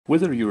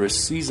Whether you're a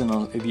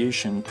seasonal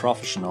aviation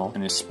professional,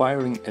 an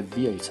aspiring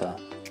aviator,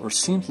 or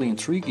simply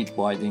intrigued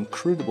by the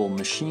incredible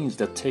machines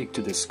that take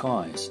to the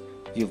skies,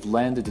 you've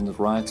landed in the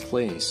right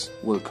place.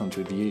 Welcome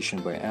to Aviation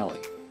by Ali.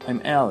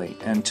 I'm Ali,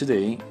 and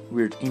today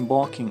we're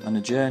embarking on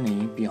a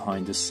journey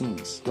behind the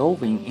scenes,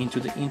 delving into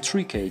the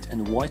intricate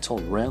and vital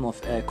realm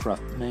of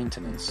aircraft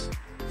maintenance.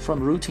 From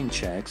routine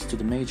checks to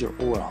the major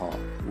overhaul,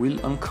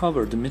 we'll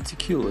uncover the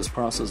meticulous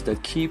process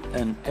that keep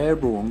an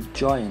airborne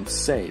giant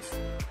safe,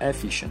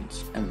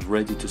 efficient, and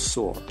ready to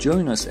soar.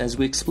 Join us as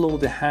we explore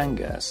the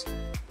hangars,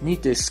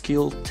 meet the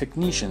skilled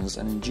technicians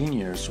and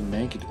engineers who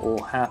make it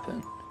all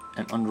happen,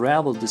 and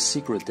unravel the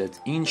secret that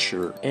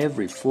ensure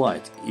every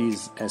flight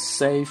is a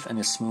safe and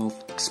a smooth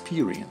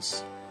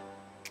experience.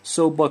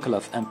 So buckle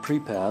up and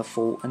prepare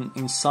for an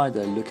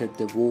insider look at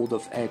the world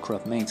of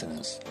aircraft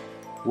maintenance,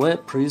 where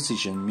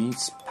precision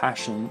meets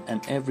passion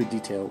and every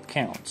detail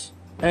counts.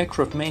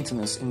 Aircraft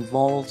maintenance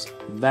involves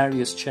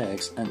various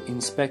checks and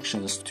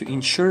inspections to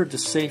ensure the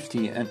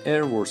safety and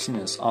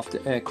airworthiness of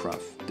the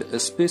aircraft. The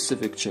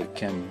specific check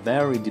can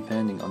vary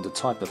depending on the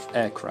type of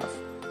aircraft,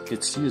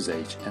 its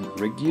usage, and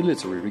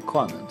regulatory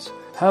requirements.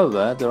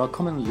 However, there are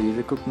commonly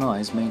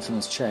recognized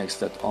maintenance checks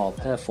that are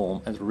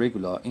performed at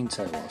regular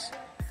intervals.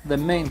 The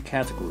main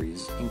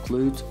categories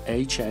include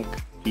A check,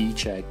 B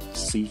check,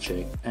 C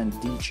check,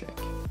 and D check.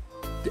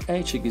 The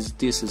A check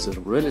is a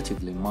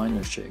relatively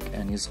minor check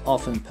and is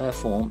often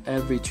performed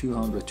every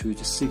 200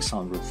 to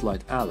 600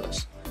 flight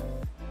hours.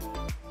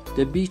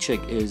 The B check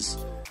is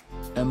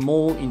a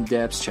more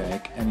in-depth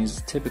check and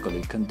is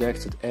typically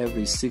conducted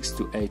every 6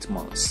 to 8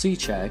 months. C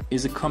check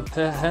is a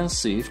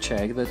comprehensive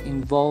check that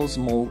involves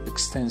more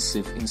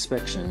extensive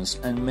inspections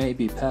and may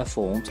be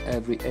performed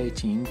every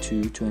 18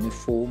 to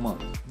 24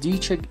 months. D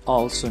check,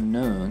 also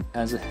known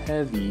as a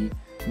heavy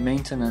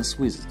maintenance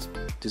visit.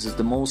 This is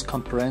the most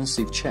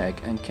comprehensive check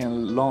and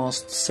can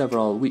last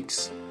several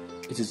weeks.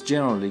 It is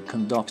generally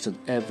conducted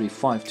every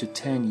 5 to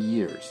 10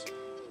 years.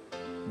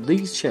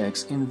 These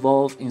checks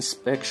involve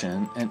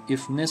inspection and,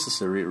 if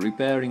necessary,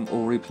 repairing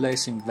or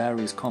replacing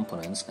various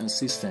components and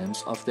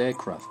systems of the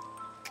aircraft.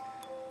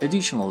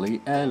 Additionally,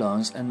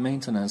 airlines and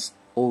maintenance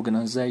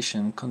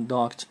organizations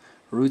conduct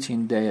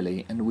routine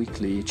daily and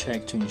weekly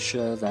checks to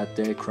ensure that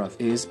the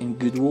aircraft is in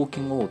good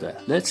working order.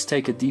 Let's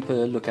take a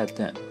deeper look at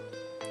them.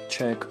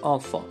 Check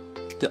Alpha.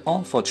 The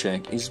Alpha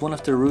check is one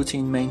of the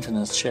routine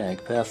maintenance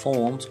checks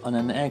performed on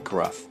an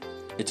aircraft.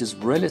 It is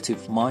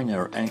relatively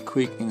minor and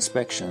quick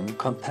inspection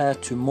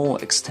compared to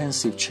more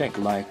extensive checks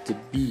like the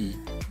B,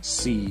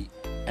 C,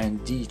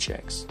 and D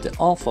checks. The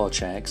Alpha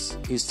checks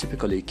is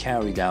typically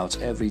carried out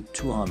every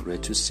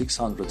 200 to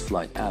 600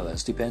 flight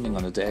hours depending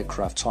on the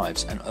aircraft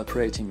types and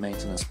operating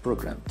maintenance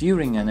program.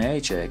 During an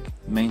A check,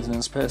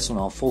 maintenance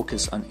personnel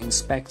focus on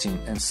inspecting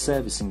and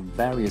servicing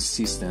various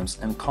systems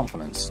and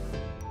components.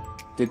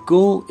 The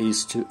goal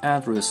is to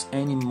address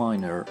any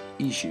minor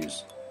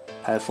issues,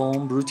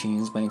 perform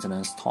routine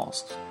maintenance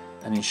tasks,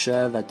 and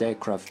ensure that the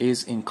aircraft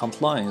is in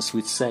compliance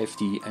with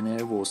safety and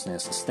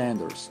airworthiness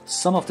standards.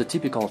 Some of the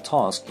typical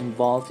tasks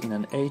involved in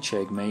an A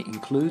check may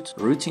include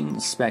routine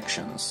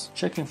inspections,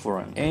 checking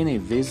for any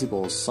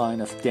visible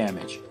sign of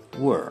damage,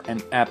 wear,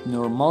 and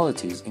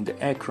abnormalities in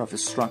the aircraft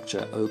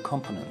structure or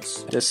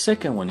components. The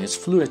second one is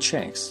fluid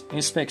checks,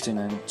 inspecting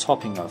and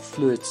topping of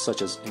fluids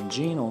such as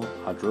engine or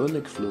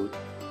hydraulic fluid,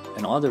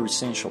 and other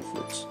essential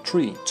fluids.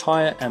 3.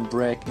 Tire and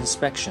brake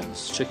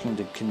inspections, checking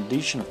the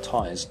condition of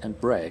tires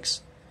and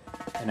brakes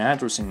and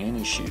addressing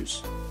any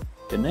issues.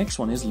 The next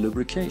one is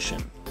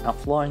lubrication,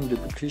 applying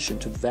lubrication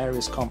to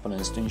various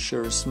components to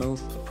ensure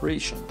smooth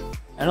operation.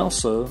 And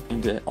also,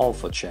 in the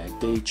Alpha check,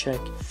 they check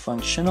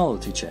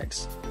functionality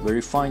checks,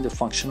 verifying the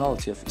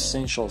functionality of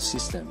essential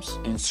systems,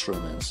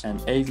 instruments, and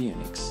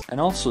avionics.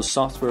 And also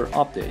software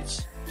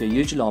updates. They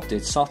usually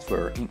update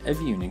software in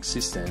avionics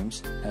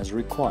systems as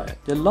required.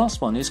 The last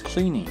one is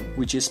cleaning,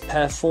 which is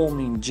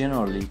performing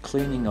generally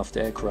cleaning of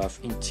the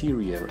aircraft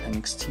interior and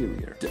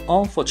exterior. The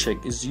Alpha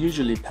check is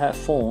usually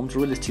performed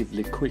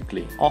relatively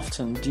quickly,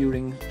 often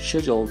during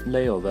scheduled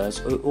layovers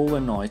or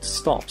overnight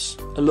stops,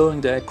 allowing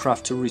the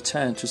aircraft to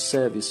return to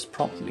service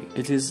promptly.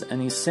 It is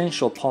an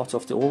essential part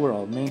of the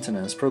overall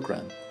maintenance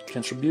program,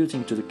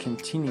 contributing to the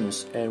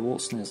continuous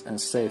airworthiness and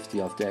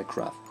safety of the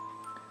aircraft.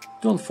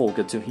 Don't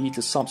forget to hit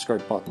the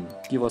subscribe button,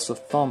 give us a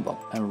thumb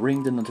up, and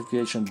ring the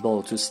notification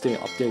bell to stay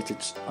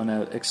updated on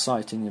our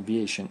exciting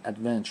aviation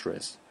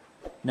adventures.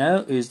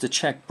 Now is the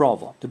check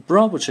Bravo. The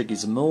Bravo check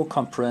is a more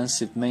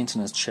comprehensive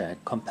maintenance check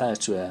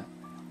compared to an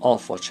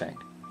Alpha check,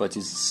 but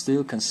is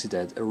still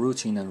considered a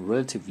routine and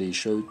relatively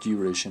short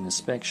duration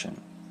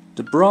inspection.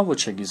 The Bravo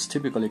check is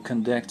typically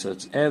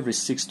conducted every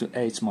 6 to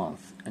 8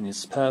 months, and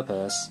its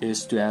purpose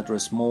is to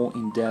address more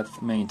in-depth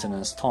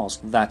maintenance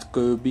tasks that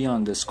go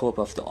beyond the scope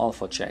of the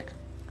Alpha check.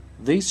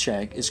 This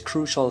check is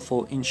crucial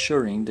for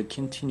ensuring the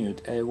continued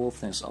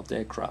airworthiness of the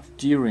aircraft.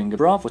 During the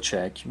Bravo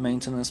check,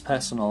 maintenance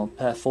personnel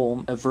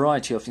perform a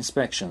variety of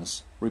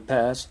inspections,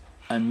 repairs,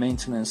 and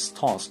maintenance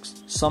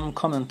tasks. Some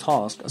common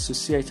tasks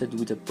associated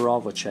with a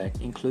Bravo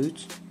check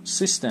include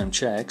system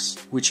checks,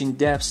 which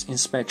in-depth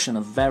inspection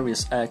of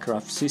various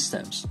aircraft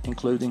systems,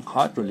 including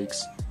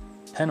hydraulics,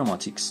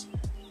 pneumatics,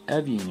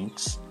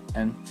 avionics,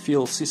 and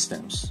fuel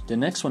systems. The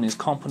next one is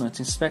component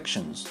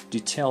inspections,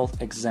 detailed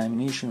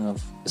examination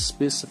of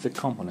specific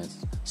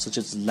components such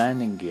as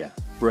landing gear,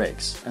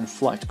 brakes, and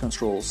flight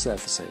control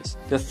surfaces.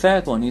 The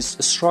third one is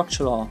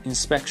structural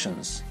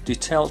inspections,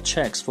 detailed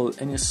checks for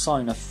any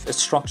sign of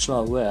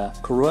structural wear,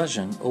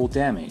 corrosion, or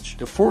damage.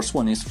 The fourth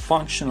one is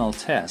functional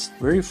test,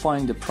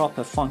 verifying the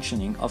proper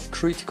functioning of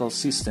critical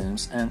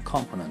systems and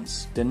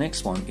components. The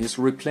next one is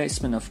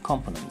replacement of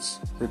components,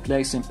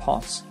 replacing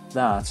parts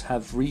that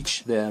have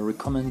reached their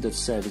recommended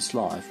service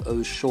life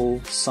or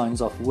show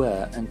signs of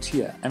wear and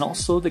tear. And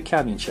also the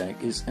cabin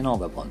check is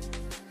another one,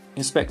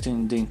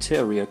 inspecting the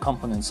interior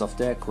components of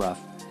the aircraft,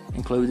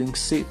 including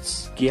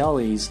seats,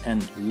 galleys,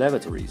 and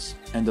lavatories.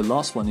 And the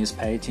last one is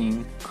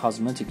painting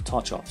cosmetic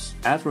touch-ups,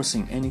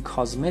 addressing any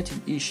cosmetic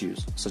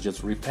issues such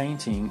as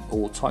repainting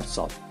or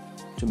touch-up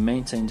to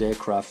maintain the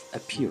aircraft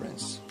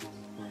appearance.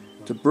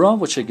 The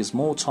Bravo check is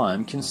more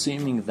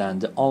time-consuming than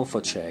the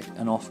Alpha check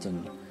and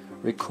often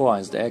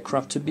requires the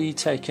aircraft to be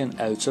taken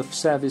out of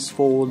service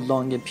for a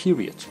longer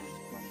period.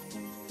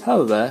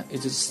 However,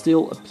 it is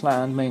still a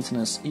planned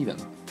maintenance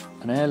event.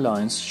 An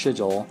airline's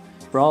schedule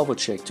Bravo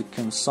check to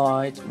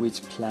coincide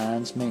with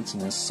planned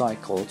maintenance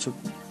cycle to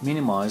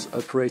minimize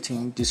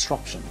operating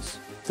disruptions.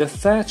 The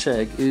third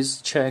check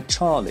is Check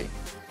Charlie.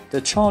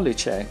 The Charlie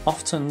check,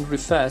 often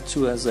referred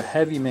to as a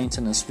heavy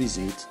maintenance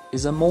visit,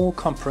 is a more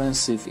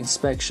comprehensive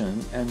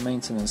inspection and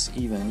maintenance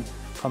event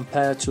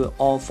compared to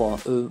Alpha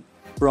or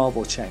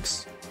Bravo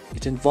checks.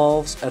 It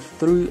involves a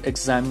thorough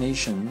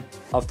examination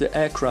of the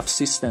aircraft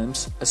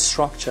systems,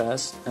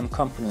 structures, and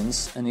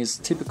components and is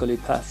typically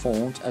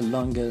performed at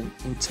longer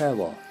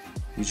interval,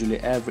 usually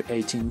every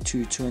 18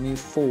 to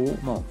 24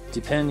 months,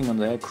 depending on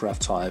the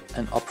aircraft type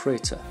and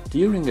operator.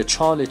 During a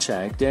Charlie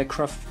check, the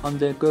aircraft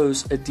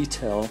undergoes a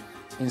detailed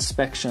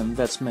inspection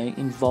that may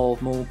involve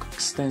more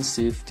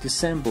extensive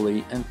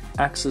disassembly and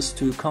access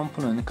to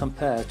components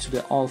compared to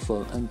the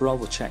Alpha and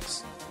Bravo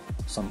checks.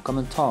 Some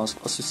common tasks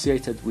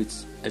associated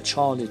with a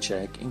Charlie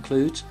check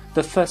include: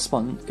 the first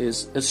one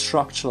is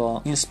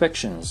structural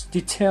inspections,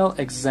 detailed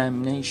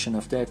examination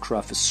of the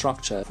aircraft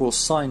structure for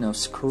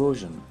signs of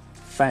corrosion,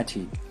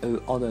 fatigue,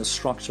 or other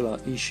structural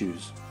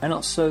issues. And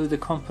also the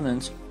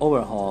component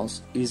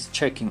overhauls is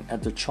checking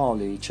at the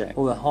Charlie check,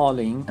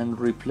 overhauling and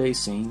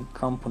replacing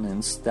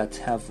components that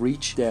have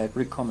reached their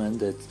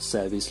recommended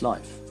service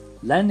life.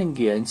 Landing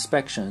gear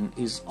inspection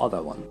is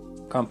other one.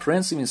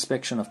 Comprehensive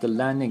inspection of the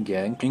landing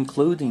gear,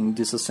 including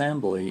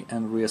disassembly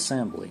and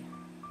reassembly.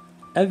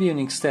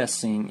 Avionics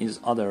testing is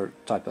other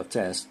type of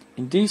test.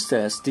 In these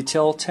tests,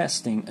 detailed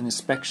testing and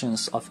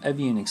inspections of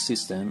avionics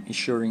system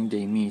ensuring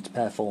they meet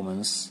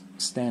performance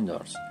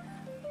standards.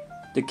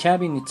 The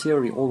cabin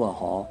interior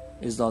overhaul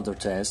is the other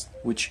test,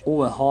 which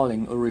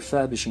overhauling or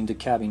refurbishing the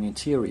cabin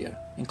interior,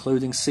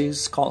 including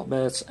seats,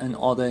 carpets, and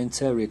other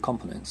interior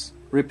components.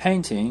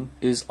 Repainting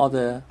is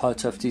other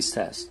part of this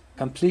test.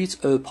 Complete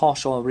or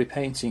partial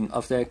repainting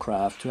of the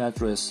aircraft to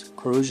address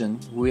corrosion,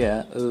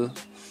 wear, or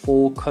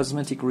for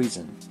cosmetic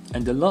reasons.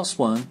 And the last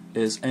one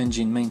is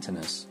engine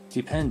maintenance.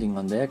 Depending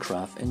on the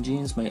aircraft,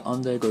 engines may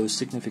undergo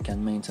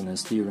significant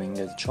maintenance during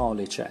a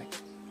Charlie check,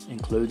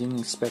 including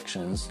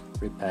inspections,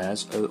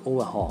 repairs, or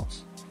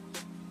overhauls.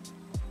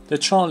 The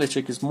Charlie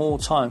check is more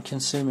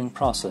time-consuming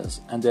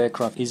process, and the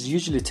aircraft is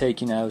usually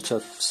taken out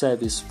of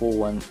service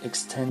for an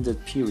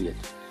extended period,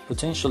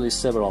 potentially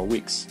several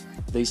weeks.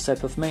 This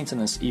type of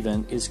maintenance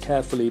event is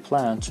carefully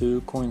planned to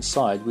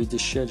coincide with the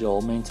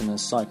scheduled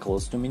maintenance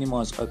cycles to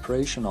minimize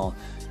operational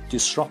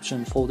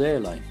disruption for the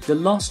airline. The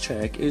last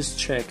check is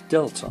Check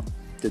Delta.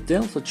 The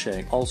Delta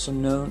check, also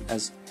known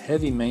as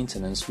heavy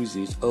maintenance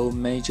visit or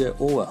major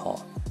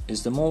overhaul,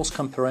 is the most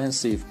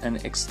comprehensive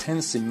and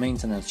extensive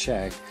maintenance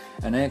check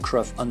an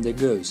aircraft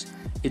undergoes.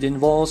 It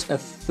involves a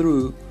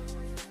thorough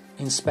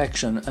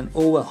inspection and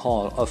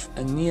overhaul of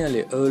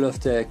nearly all of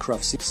the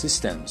aircraft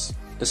systems,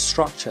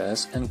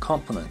 structures, and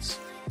components.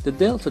 The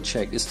Delta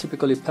check is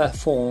typically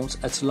performed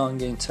at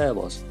longer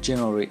intervals,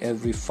 generally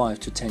every 5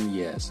 to 10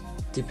 years,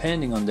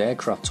 depending on the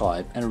aircraft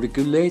type and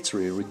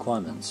regulatory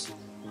requirements.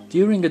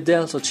 During a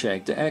Delta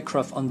check, the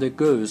aircraft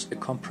undergoes a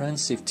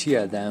comprehensive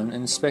tear-down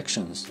and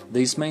inspections.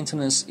 This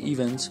maintenance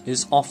event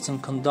is often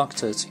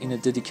conducted in a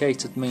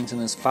dedicated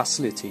maintenance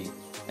facility,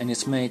 and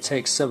it may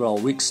take several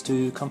weeks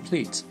to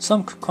complete.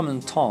 Some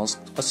common tasks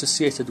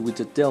associated with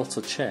the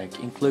Delta check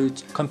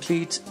include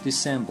complete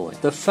disassembly.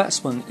 The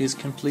first one is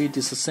complete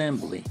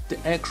disassembly. The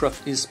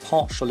aircraft is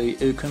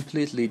partially or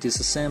completely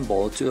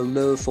disassembled to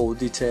allow for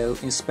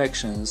detailed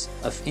inspections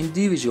of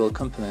individual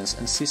components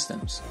and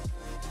systems.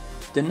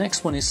 The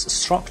next one is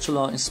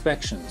structural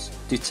inspections,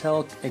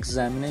 detailed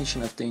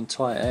examination of the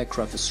entire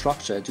aircraft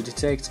structure to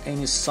detect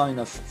any sign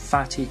of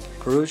fatigue,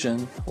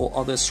 corrosion, or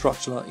other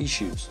structural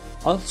issues.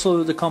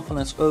 Also, the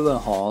component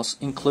overhauls,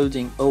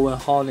 including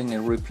overhauling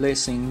and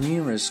replacing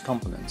numerous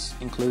components,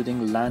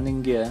 including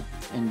landing gear,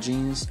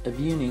 engines,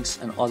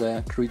 avionics, and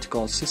other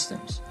critical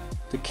systems.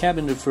 The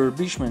cabin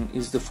refurbishment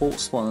is the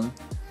fourth one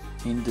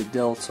in the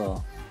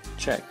Delta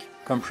check.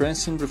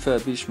 Comprehensive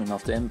refurbishment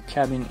of the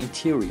cabin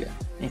interior,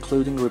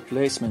 including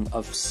replacement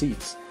of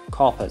seats,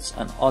 carpets,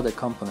 and other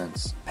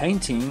components.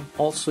 Painting,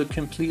 also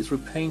complete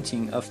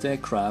repainting of the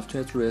aircraft to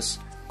address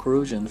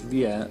corrosion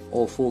via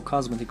or for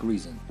cosmetic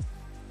reason.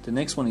 The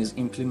next one is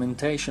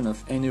implementation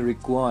of any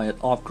required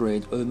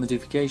upgrade or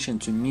modification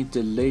to meet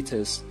the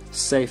latest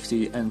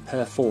safety and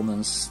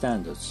performance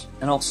standards.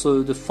 And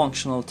also the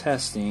functional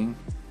testing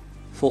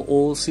for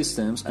all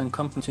systems and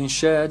components to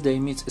ensure they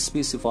meet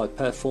specified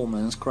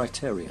performance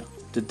criteria.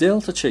 The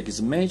Delta check is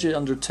a major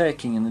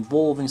undertaking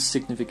involving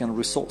significant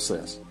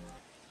resources,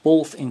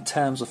 both in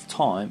terms of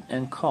time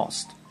and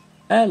cost.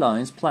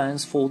 Airlines plan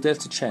for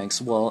Delta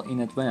checks well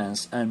in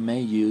advance and may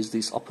use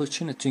this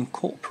opportunity to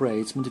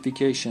incorporate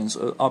modifications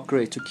or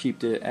upgrade to keep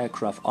the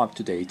aircraft up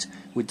to date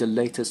with the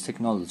latest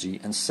technology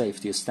and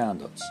safety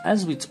standards.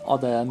 As with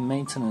other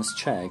maintenance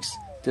checks,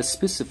 the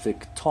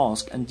specific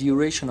task and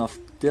duration of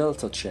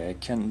Delta check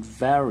can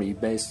vary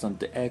based on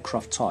the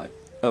aircraft type,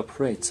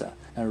 operator,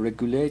 and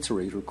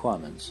regulatory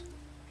requirements.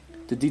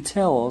 The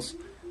details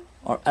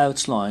are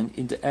outlined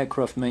in the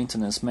aircraft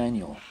maintenance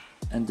manual,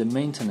 and the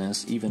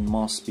maintenance even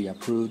must be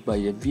approved by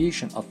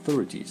aviation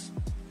authorities.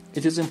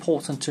 It is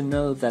important to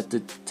know that the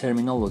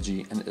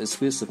terminology and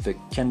specific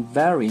can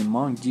vary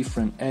among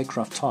different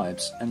aircraft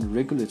types and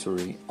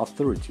regulatory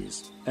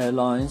authorities.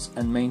 Airlines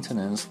and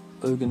maintenance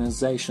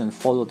organizations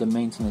follow the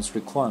maintenance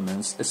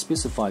requirements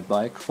specified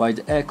by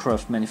the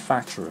aircraft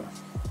manufacturer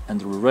and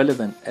the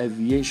relevant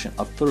aviation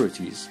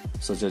authorities,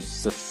 such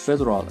as the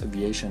Federal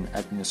Aviation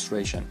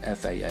Administration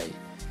 (FAA)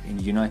 in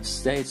the United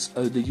States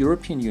or the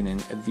European Union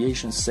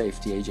Aviation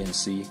Safety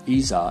Agency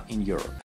 (EASA) in Europe.